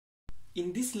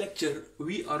In this lecture,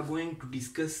 we are going to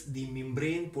discuss the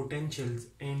membrane potentials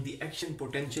and the action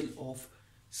potential of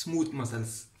smooth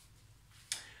muscles.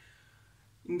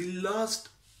 In the last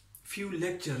few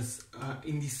lectures,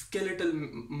 in the skeletal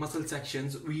muscle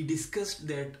sections, we discussed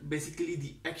that basically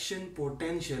the action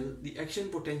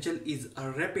potential is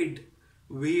a rapid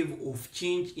wave of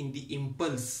change in the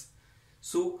impulse.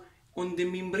 So on the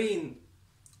membrane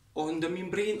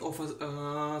of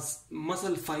a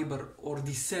muscle fiber or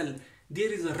the cell,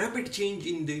 there is a rapid change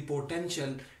in the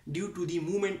potential due to the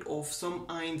movement of some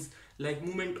ions, like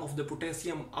movement of the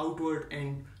potassium outward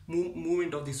and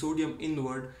movement of the sodium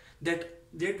inward, that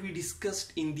we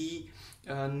discussed in the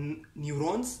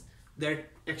neurons. That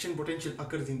action potential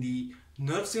occurs in the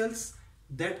nerve cells,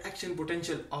 that action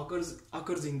potential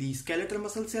occurs in the skeletal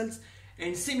muscle cells,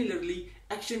 and similarly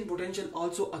action potential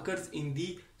also occurs in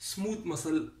the smooth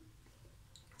muscle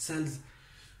cells.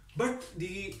 But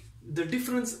the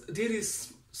difference, there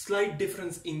is slight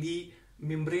difference in the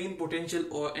membrane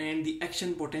potential and the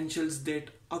action potentials that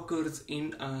occurs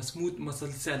in smooth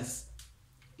muscle cells.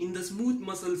 In the smooth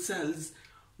muscle cells,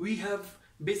 we have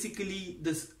basically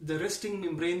the resting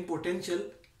membrane potential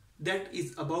that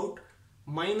is about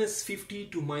 -50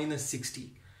 to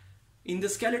 -60. In the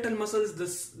skeletal muscles,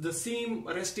 the same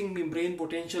resting membrane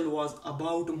potential was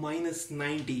about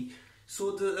 -90.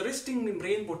 So the resting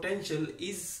membrane potential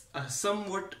is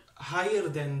somewhat higher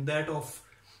than that of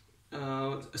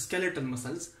skeletal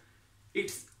muscles.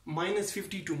 It's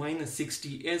 -50 to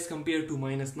 -60 as compared to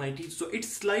 -90. So it's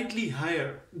slightly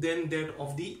higher than that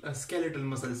of the skeletal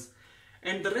muscles.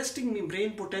 And the resting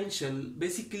membrane potential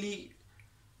basically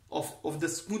of the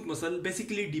smooth muscle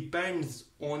basically depends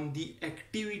on the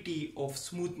activity of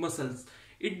smooth muscles.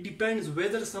 It depends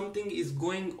whether something is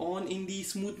going on in the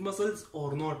smooth muscles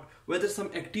or not, whether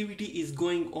some activity is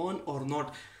going on or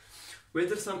not,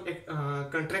 whether some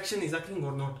contraction is occurring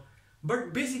or not.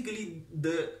 But basically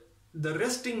the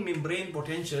resting membrane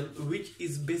potential, which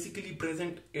is basically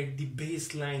present at the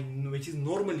baseline, which is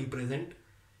normally present,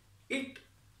 it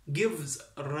gives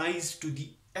rise to the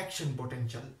action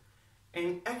potential.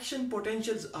 And action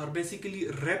potentials are basically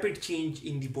rapid change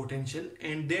in the potential,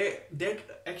 and that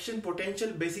action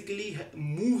potential basically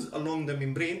moves along the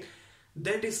membrane.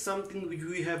 That is something which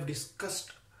we have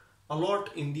discussed a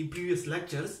lot in the previous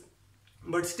lectures.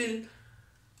 But still,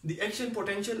 the action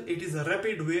potential, it is a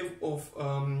rapid wave of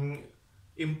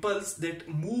impulse that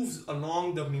moves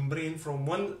along the membrane from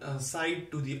one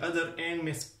side to the other and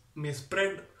may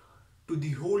spread to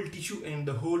the whole tissue and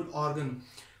the whole organ.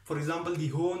 For example,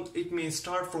 it may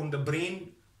start from the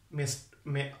brain,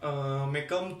 may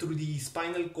come through the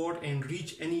spinal cord and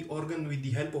reach any organ with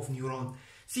the help of neuron.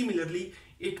 Similarly,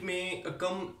 it may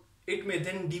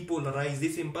then depolarize.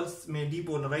 This impulse may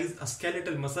depolarize a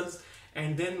skeletal muscles,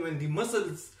 and then when the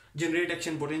muscles generate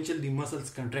action potential, the muscles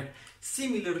contract.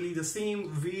 Similarly, the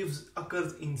same waves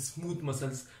occurs in smooth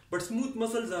muscles, but smooth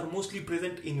muscles are mostly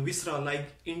present in viscera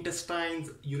like intestines,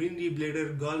 urinary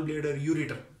bladder, gallbladder,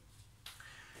 ureter.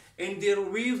 And their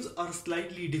waves are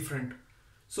slightly different.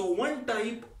 So one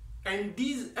type, and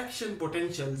these action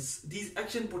potentials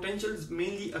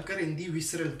mainly occur in the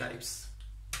visceral types.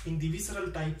 In the visceral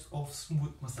types of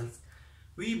smooth muscles,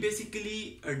 we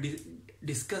basically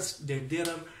discussed that there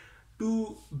are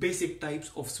two basic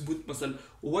types of smooth muscle.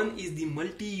 One is the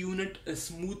multi-unit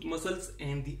smooth muscles,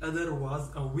 and the other was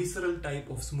a visceral type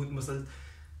of smooth muscles.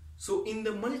 So in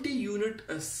the multi-unit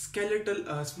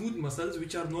skeletal smooth muscles,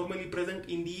 which are normally present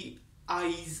in the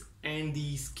eyes and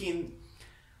the skin,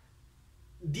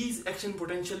 these action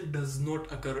potential does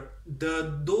not occur.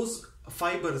 Those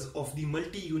fibers of the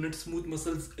multi-unit smooth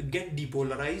muscles get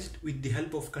depolarized with the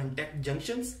help of contact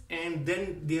junctions, and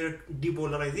then their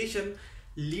depolarization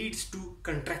leads to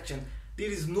contraction. There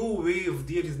is no wave,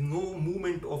 there is no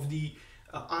movement of the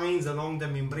ions along the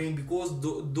membrane, because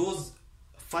those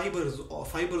fibers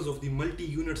of the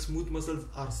multi-unit smooth muscles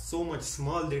are so much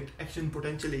small that action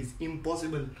potential is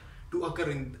impossible to occur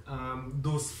in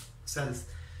those cells.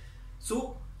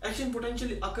 So action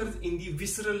potential occurs in the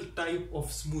visceral type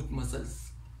of smooth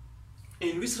muscles.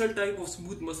 In visceral type of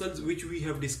smooth muscles, which we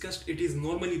have discussed, it is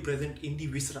normally present in the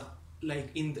viscera,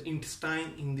 like in the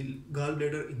intestine, in the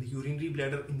gallbladder, in the urinary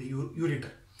bladder, in the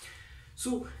ureter.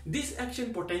 So this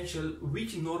action potential,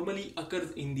 which normally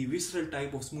occurs in the visceral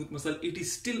type of smooth muscle, it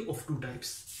is still of two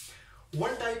types.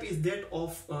 One type is the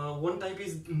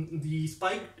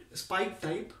spike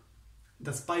type.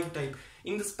 The spike type.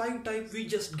 In the spike type, we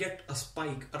just get a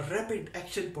spike, a rapid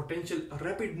action potential, a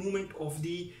rapid movement of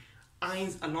the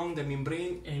ions along the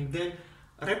membrane, and then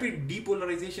rapid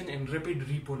depolarization and rapid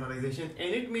repolarization.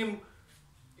 And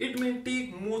it may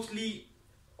take mostly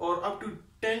or up to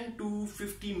 10 to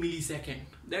millisecond.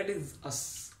 That is a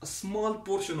small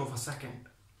portion of a second.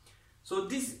 So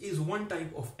this is one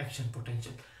type of action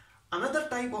potential. Another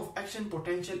type of action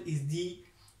potential is the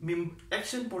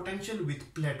action potential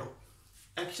with Plateau.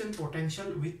 Action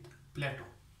potential with Plateau.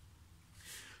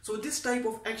 So this type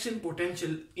of action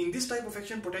potential,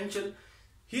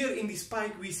 here in the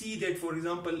spike we see that, for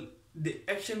example,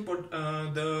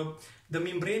 the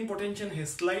membrane potential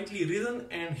has slightly risen,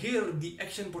 and here the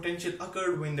action potential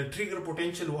occurred when the trigger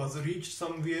potential was reached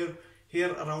somewhere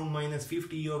here around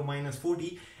 -50 or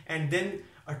 -40, and then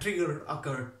a trigger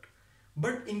occurred.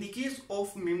 But in the case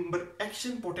of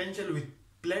action potential with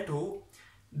Plateau,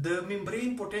 the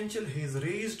membrane potential has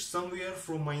raised somewhere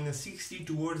from -60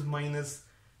 towards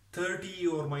 -30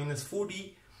 or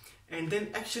 -40, and then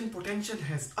action potential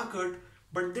has occurred,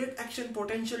 but that action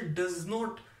potential does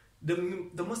not,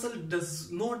 the muscle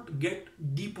does not get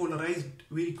depolarized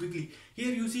very quickly.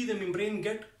 Here you see the membrane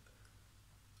get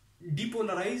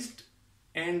depolarized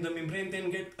and the membrane then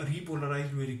get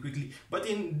repolarized very quickly. But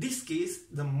in this case,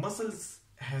 the muscles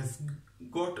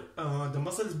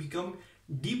become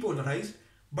depolarized,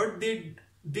 but they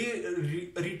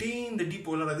retain the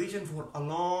depolarization for a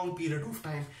long period of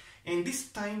time, and this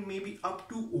time may be up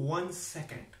to 1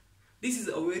 second. This is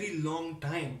a very long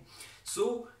time.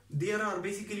 So there are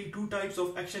basically two types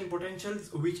of action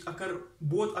potentials which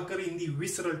both occur in the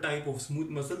visceral type of smooth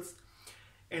muscles,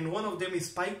 and one of them is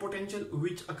spike potential,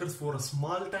 which occurs for a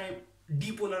small time.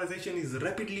 Depolarization is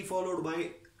rapidly followed by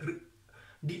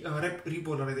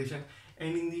repolarization,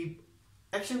 and in the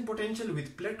action potential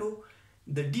with Plateau,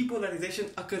 the depolarization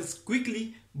occurs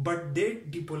quickly, but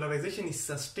that depolarization is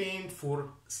sustained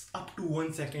for up to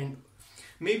 1 second,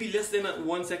 maybe less than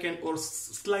 1 second or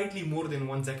slightly more than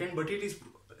 1 second, but it is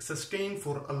sustained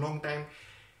for a long time.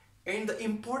 And the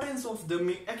importance of the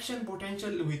action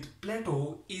potential with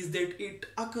Plateau is that it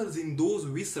occurs in those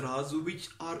visceras which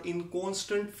are in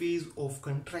constant phase of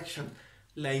contraction,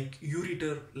 like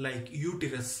ureter, like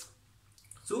uterus.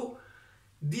 So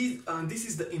this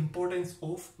is the importance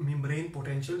of membrane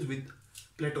potentials with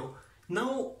Plateau.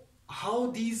 Now,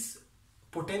 how these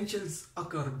potentials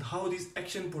occur, how this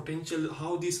action potential,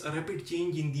 how this rapid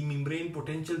change in the membrane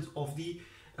potentials of the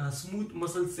smooth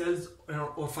muscle cells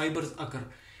or fibers occur.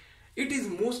 It is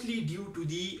mostly due to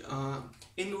the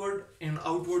inward and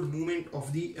outward movement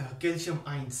of the calcium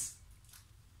ions.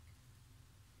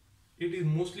 It is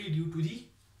mostly due to the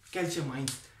calcium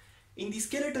ions. In the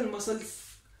skeletal muscles,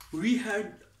 we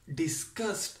had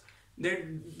discussed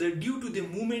that due to the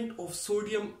movement of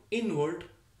sodium inward,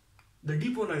 the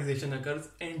depolarization occurs,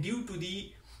 and due to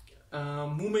the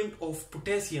movement of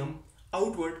potassium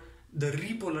outward, the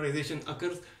repolarization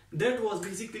occurs. That was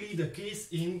basically the case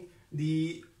in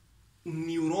the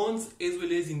neurons as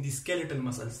well as in the skeletal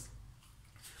muscles,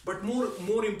 but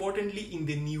more importantly in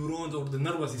the neurons or the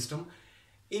nervous system.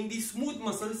 In the smooth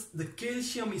muscles, the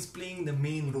calcium is playing the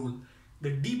main role. The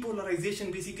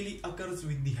depolarization basically occurs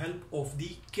with the help of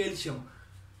the calcium,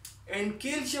 and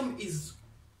calcium is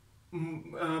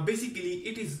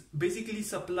basically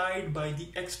supplied by the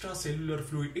extracellular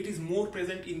fluid. It is more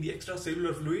present in the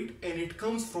extracellular fluid, and it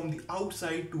comes from the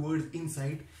outside towards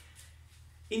inside.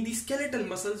 In the skeletal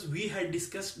muscles, we had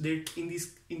discussed that in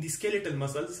the skeletal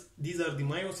muscles, these are the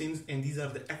myosins and these are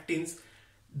the actins.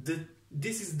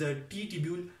 This is the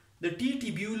T-tubule. The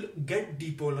T-tubule get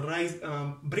depolarized,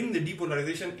 bring the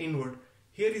depolarization inward.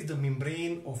 Here is the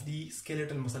membrane of the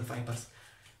skeletal muscle fibers.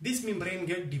 This membrane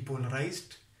get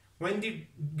depolarized. When they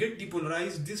get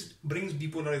depolarized, this brings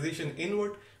depolarization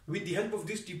inward. With the help of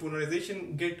this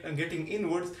depolarization getting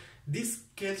inwards, this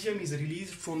calcium is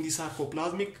released from the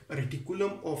sarcoplasmic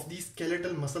reticulum of the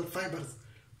skeletal muscle fibers.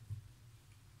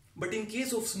 But in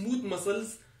case of smooth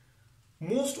muscles,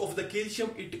 most of the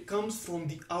calcium, it comes from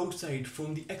the outside,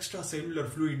 from the extracellular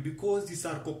fluid, because the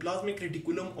sarcoplasmic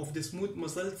reticulum of the smooth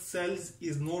muscle cells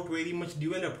is not very much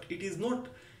developed. It is not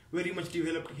very much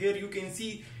developed. Here you can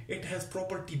see it has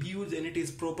proper tubules and it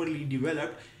is properly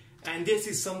developed, and this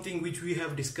is something which we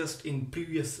have discussed in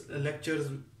previous lectures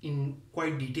in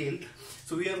quite detail,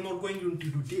 so we are not going into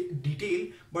detail.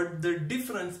 But the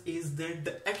difference is that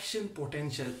the action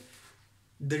potential,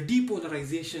 the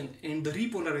depolarization and the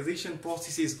repolarization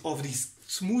processes of these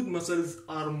smooth muscles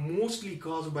are mostly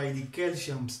caused by the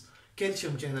calcium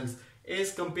channels,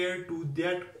 as compared to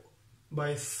that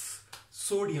by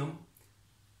sodium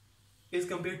in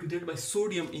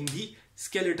the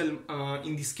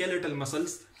skeletal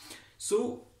muscles.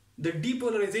 So the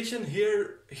depolarization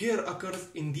here occurs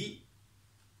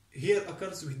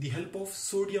with the help of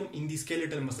sodium in the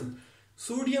skeletal muscle.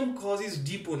 Sodium causes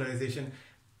depolarization.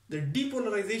 The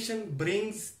depolarization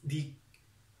brings the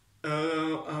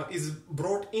is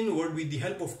brought inward with the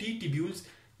help of T tubules.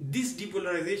 This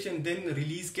depolarization then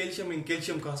release calcium and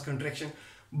calcium cause contraction.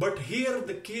 But here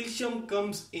the calcium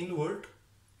comes inward.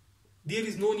 There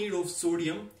is no need of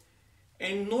sodium,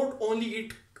 and not only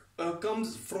it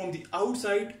comes from the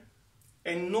outside,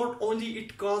 and not only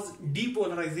it causes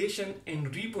depolarization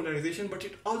and repolarization, but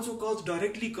it also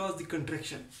directly cause the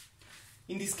contraction.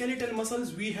 In the skeletal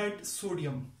muscles we had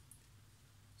sodium.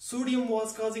 Sodium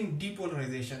was causing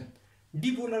depolarization.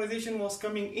 Depolarization was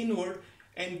coming inward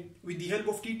and with the help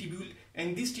of T tubule,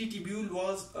 and this T tubule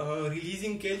was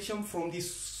releasing calcium from the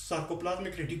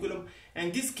sarcoplasmic reticulum,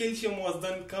 and this calcium was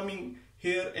then coming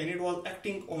here and it was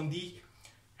acting on the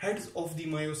heads of the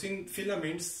myosin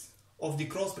filaments, of the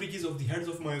cross bridges of the heads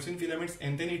of myosin filaments,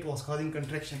 and then it was causing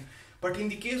contraction. But in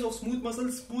the case of smooth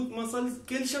muscles,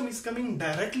 calcium is coming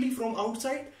directly from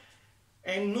outside,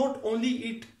 and not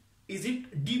only is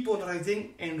it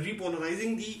depolarizing and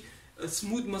repolarizing the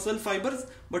smooth muscle fibers,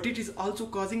 but it is also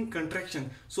causing contraction.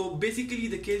 So basically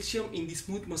the calcium in the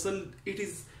smooth muscle, it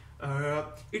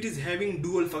is having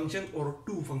dual function or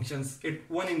two functions at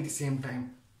one and the same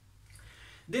time.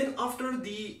 Then after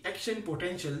the action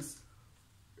potentials,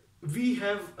 we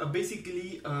have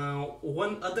basically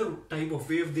one other type of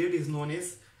wave that is known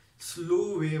as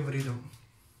slow wave rhythm.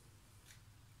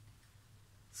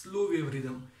 Slow wave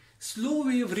rhythm. Slow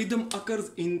wave rhythm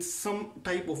occurs in some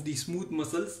type of the smooth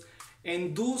muscles,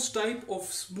 and those type of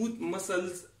smooth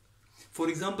muscles, for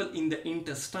example in the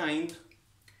intestine,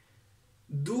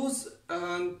 those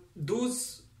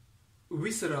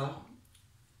viscera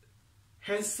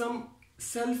has some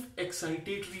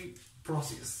self-excitatory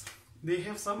process. They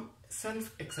have some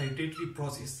self-excitatory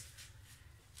process,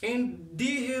 and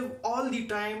they have all the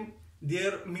time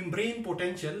their membrane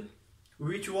potential,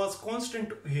 which was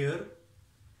constant here.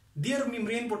 Their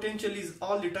membrane potential is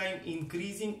all the time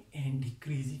increasing and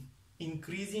decreasing,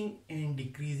 increasing and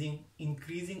decreasing,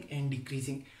 increasing and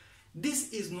decreasing. This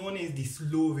is known as the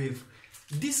slow wave.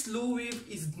 This slow wave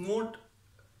is not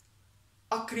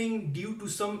occurring due to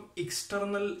some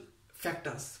external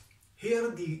factors. Here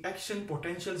the action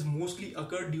potentials mostly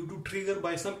occur due to trigger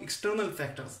by some external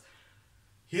factors.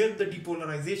 Here the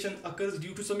depolarization occurs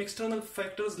due to some external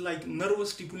factors like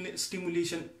nervous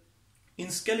stimulation. In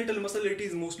skeletal muscle it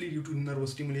is mostly due to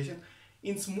nervous stimulation.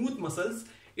 In smooth muscles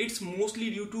it's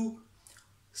mostly due to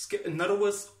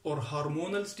nervous or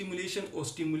hormonal stimulation, or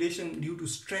stimulation due to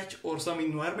stretch or some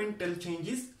environmental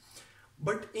changes.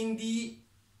 But in the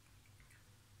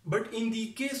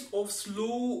case of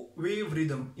slow wave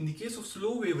rhythm,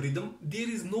 there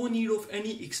is no need of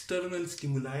any external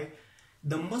stimuli.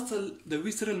 The muscle, the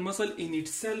visceral muscle in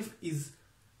itself is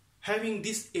having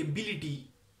this ability,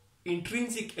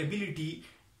 intrinsic ability,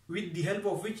 with the help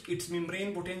of which its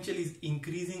membrane potential is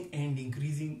increasing and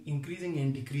increasing, increasing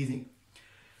and decreasing.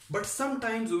 But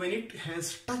sometimes when it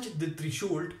has touched the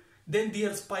threshold, then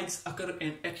there spikes occur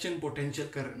and action potential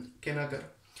can occur.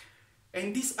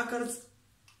 And this occurs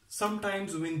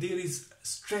sometimes when there is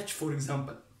stretch. For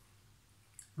example,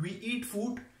 we eat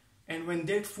food, and when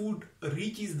that food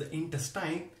reaches the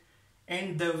intestine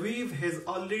and the wave has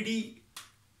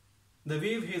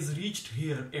reached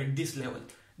here at this level,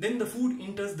 then the food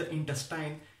enters the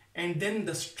intestine, and then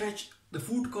the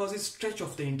food causes stretch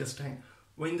of the intestine.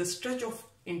 When the stretch of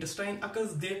intestine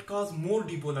occurs, that causes more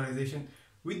depolarization.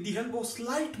 With the help of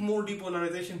slight more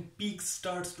depolarization, peak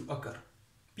starts to occur,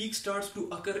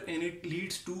 and it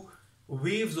leads to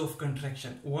waves of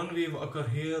contraction. One wave occur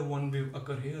here, one wave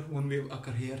occur here, one wave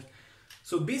occur here.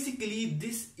 So basically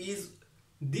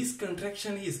this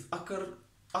contraction is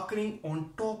occurring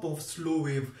on top of slow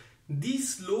wave.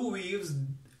 These slow waves,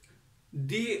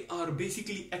 they are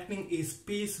basically acting as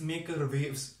pacemaker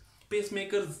waves.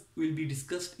 Pacemakers will be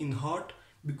discussed in heart,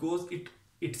 because it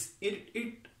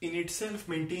in itself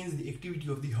maintains the activity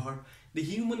of the heart. The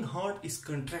human heart is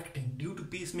contracting due to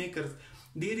pacemakers.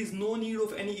 There is no need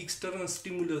of any external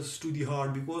stimulus to the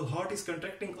heart, because heart is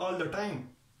contracting all the time.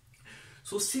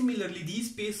 So similarly,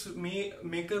 these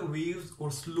pacemaker waves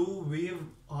or slow wave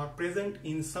are present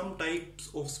in some types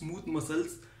of smooth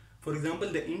muscles, for example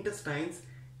the intestines,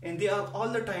 and they are all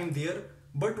the time there.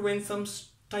 But when some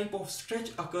type of stretch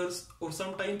occurs or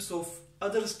some types of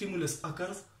other stimulus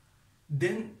occurs,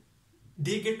 then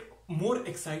they get more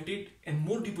excited, and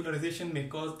more depolarization may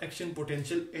cause action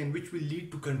potential, and which will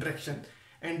lead to contraction,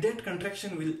 and that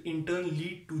contraction will in turn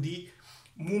lead to the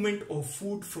movement of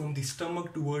food from the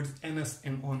stomach towards anus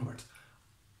and onwards.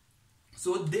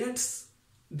 So that's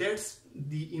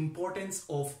the importance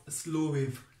of slow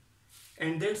wave,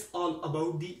 and that's all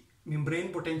about the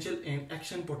membrane potential and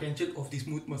action potential of the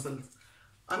smooth muscles.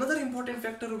 Another important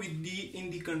factor in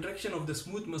the contraction of the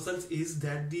smooth muscles is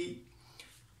that the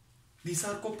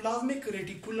sarcoplasmic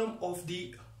reticulum of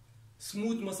the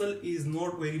smooth muscle is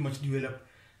not very much developed.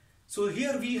 So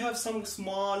here we have some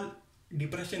small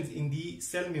depressions in the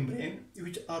cell membrane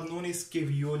which are known as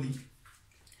caveoli,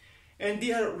 and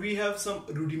there we have some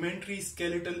rudimentary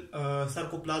skeletal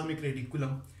sarcoplasmic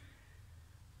reticulum.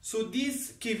 So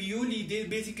these caveoli, they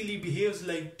basically behaves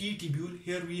like T-tubule.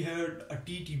 Here we had a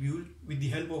T-tubule with the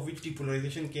help of which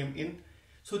depolarization came in.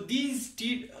 So these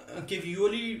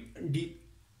caveoli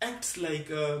acts like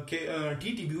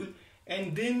T-tubule,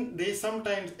 and then they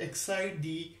sometimes excite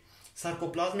the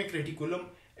sarcoplasmic reticulum,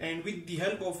 and with the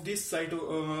help of this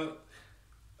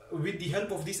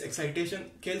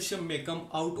excitation, calcium may come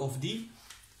out of these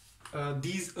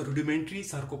rudimentary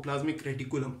sarcoplasmic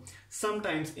reticulum,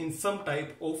 sometimes in some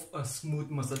type of smooth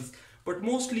muscles, but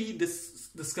mostly the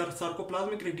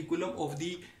sarcoplasmic reticulum of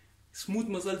the smooth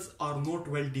muscles are not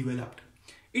well developed.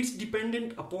 It's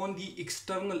dependent upon the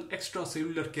external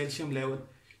extracellular calcium level.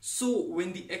 So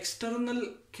when the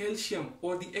external calcium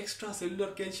or the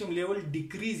extracellular calcium level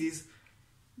decreases,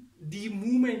 the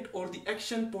movement or the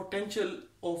action potential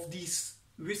of this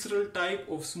visceral type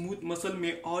of smooth muscle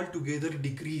may altogether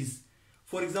decrease.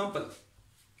 For example,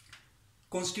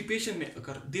 constipation may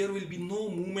occur. There will be no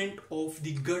movement of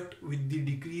the gut with the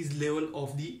decreased level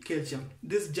of the calcium.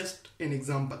 This is just an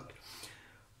example.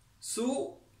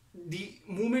 So the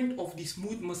movement of the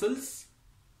smooth muscles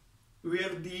where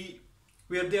they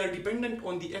are dependent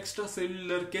on the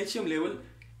extracellular calcium level,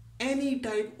 any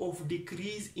type of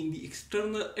decrease in the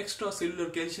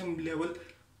extracellular calcium level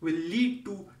will lead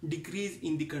to decrease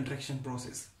in the contraction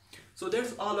process. So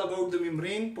that's all about the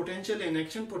membrane potential and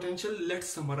action potential. Let's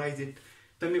summarize it.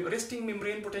 The resting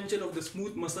membrane potential of the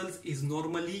smooth muscles is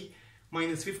normally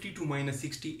 -50 to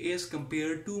 -60 as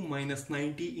compared to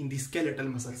 -90 in the skeletal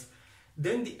muscles.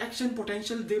 Then the action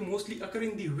potential, they mostly occur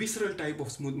in the visceral type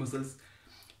of smooth muscles.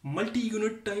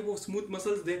 Multi-unit type of smooth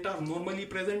muscles that are normally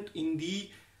present in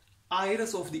the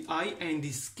iris of the eye and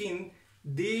the skin,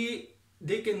 they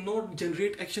cannot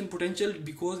generate action potential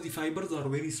because the fibers are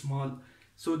very small.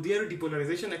 So their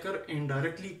depolarization occurs and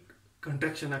directly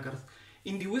contraction occurs.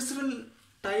 In the visceral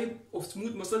type of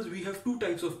smooth muscles, we have two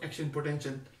types of action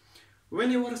potential.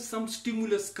 Whenever some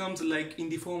stimulus comes, like in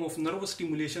the form of nervous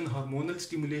stimulation, hormonal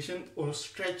stimulation, or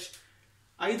stretch,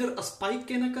 either a spike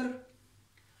can occur,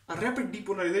 a rapid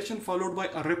depolarization followed by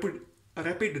a rapid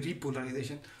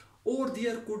repolarization, or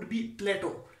there could be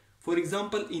plateau. For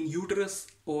example, in uterus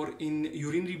or in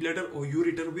urinary bladder or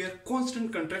ureter, where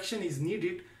constant contraction is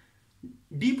needed,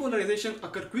 depolarization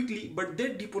occurs quickly, but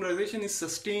that depolarization is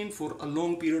sustained for a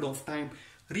long period of time.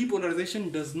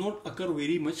 Repolarization does not occur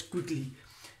very much quickly.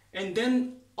 And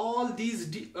then all these,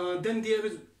 then there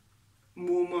is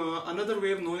another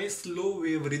wave known as slow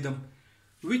wave rhythm,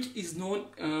 which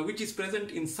is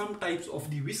present in some types of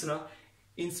the viscera.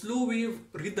 In slow wave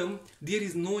rhythm, there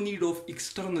is no need of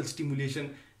external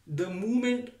stimulation. The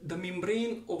movement, the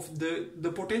membrane of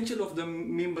the potential of the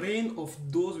membrane of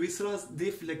those viscera,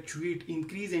 they fluctuate,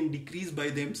 increase and decrease by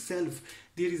themselves.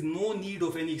 There is no need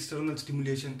of any external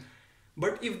stimulation.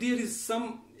 But if there is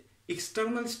some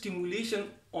external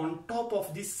stimulation on top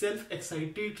of this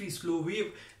self-excitatory slow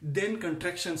wave, then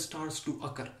contraction starts to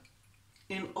occur.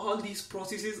 And all these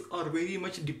processes are very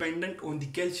much dependent on the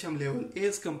calcium level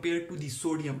as compared to the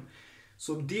sodium.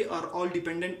 So they are all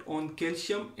dependent on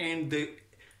calcium, and the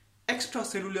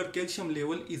extracellular calcium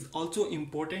level is also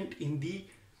important in the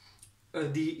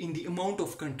amount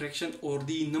of contraction or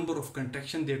the number of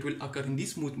contraction that will occur in the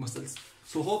smooth muscles.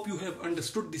 So hope you have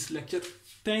understood this lecture.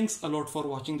 Thanks a lot for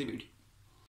watching the video.